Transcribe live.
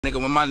Nigga,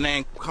 when my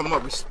name come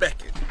up,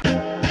 respect it.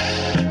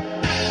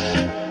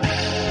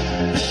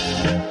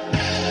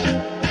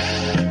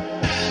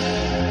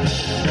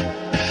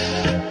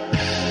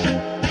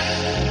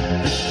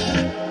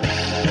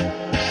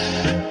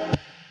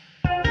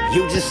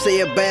 You just see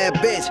a bad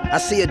bitch, I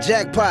see a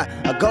jackpot,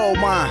 a gold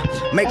mine.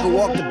 Make her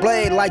walk the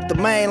blade like the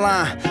main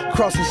line.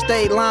 Crossing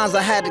state lines,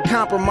 I had to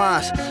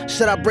compromise.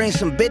 Should I bring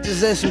some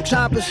bitches and some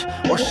choppers?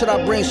 Or should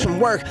I bring some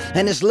work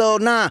and this Lil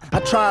 9? I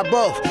tried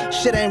both,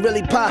 shit ain't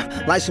really pop,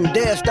 like some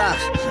dead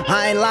stocks.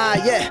 I ain't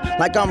lying yet,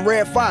 like I'm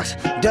Red Fox,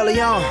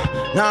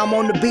 DeLeon. Now I'm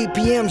on the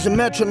BPMs and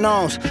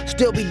metronomes.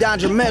 Still be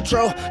dodging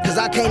Metro, cause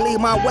I can't leave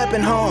my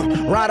weapon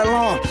home. Ride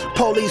along,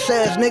 police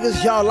ass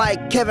niggas, y'all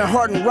like Kevin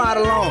Hart and ride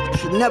along.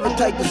 Should never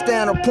take the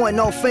stand or point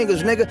no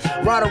fingers, nigga.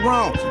 Right or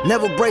wrong,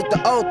 never break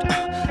the oath.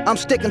 I'm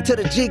sticking to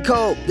the G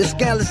code. This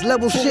scandalous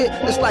level shit,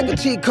 it's like a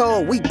cheat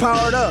code. We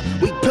powered up,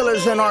 we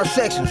pillars in our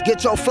sections.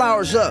 Get your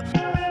flowers up.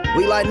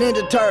 We like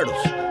Ninja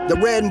Turtles, the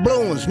red and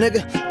blue ones,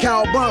 nigga.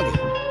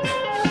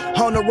 Cowabunga.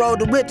 On the road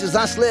to riches,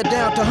 I slid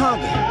down to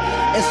hunger.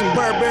 And some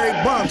Burberry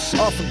bunks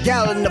off a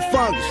gallon of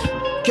fungus.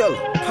 Killer.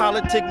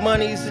 Politic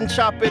monies and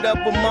chop it up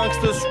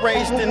amongst us.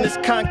 Raised in this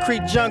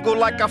concrete jungle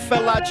like I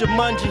fell out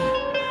Jumanji.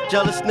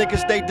 Jealous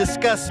niggas, they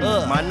disgust me.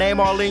 My name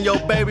all in your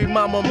baby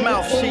mama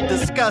mouth, she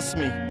disgusts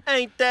me.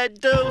 Ain't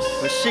that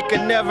deuce? But she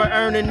could never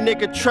earn a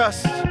nigga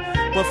trust.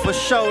 But for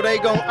sure, they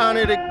gon'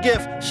 honor the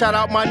gift. Shout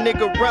out my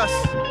nigga Russ.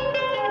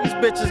 These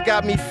bitches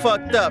got me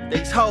fucked up.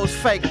 These hoes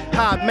fake,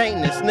 high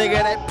maintenance.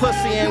 Nigga, that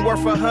pussy ain't worth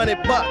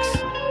 $100.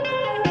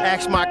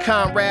 Ask my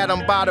comrade,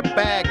 I'm by the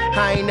bag.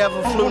 I ain't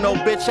never flew no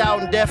bitch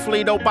out and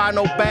definitely don't buy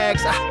no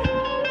bags.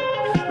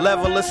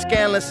 Level of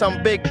scandalous,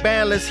 I'm big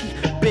bandless.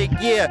 Big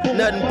year,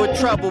 nothing but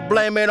trouble,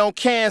 blame it on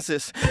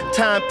Kansas.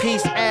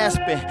 Timepiece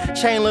Aspen,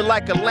 chain look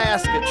like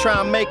Alaska.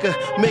 Try and make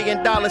 $1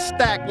 million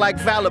stack like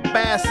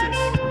Calabasas.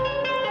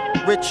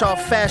 Rich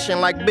off fashion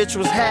like bitch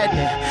was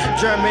happening.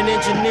 German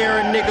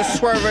engineering, niggas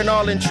swerving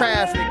all in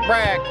traffic,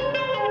 brag.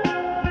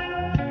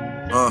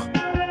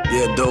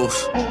 Yeah,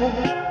 Dose,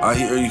 I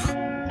hear you.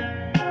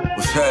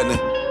 What's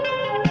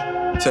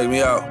happening? Take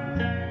me out.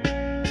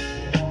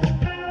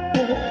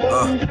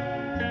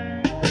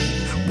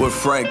 With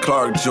Frank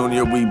Clark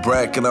Jr., we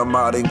brackin'. I'm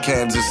out in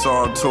Kansas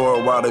on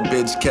tour while the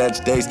bitch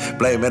catch dates.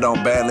 Blame it on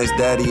Bandless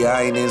Daddy,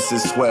 I ain't in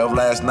since 12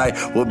 last night.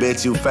 Well,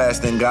 bitch, you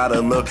fast and gotta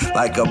look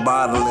like a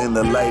model in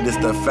the latest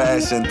of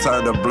fashion.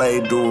 Turn the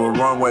blade, do a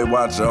wrong way,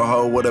 watch a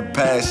hoe with a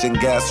passion.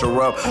 Gas her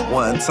up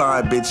one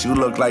time, bitch, you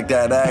look like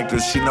that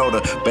actress. She know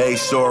the Bay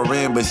Shore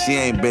in, but she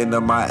ain't been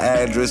to my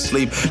address.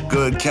 Sleep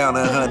good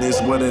counting honeys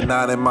with a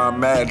 9 in my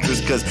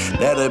mattress. Cause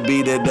that'll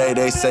be the day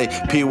they say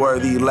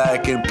P-worthy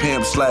lacking,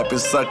 pimp slapping,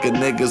 sucking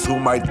niggas who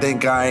might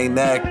think I ain't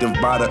active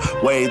by the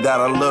way that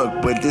I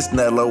look, but this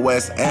Nella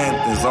West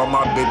anthems. All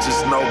my bitches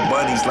snow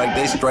bunnies like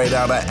they straight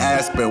out of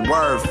Aspen.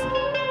 Worth.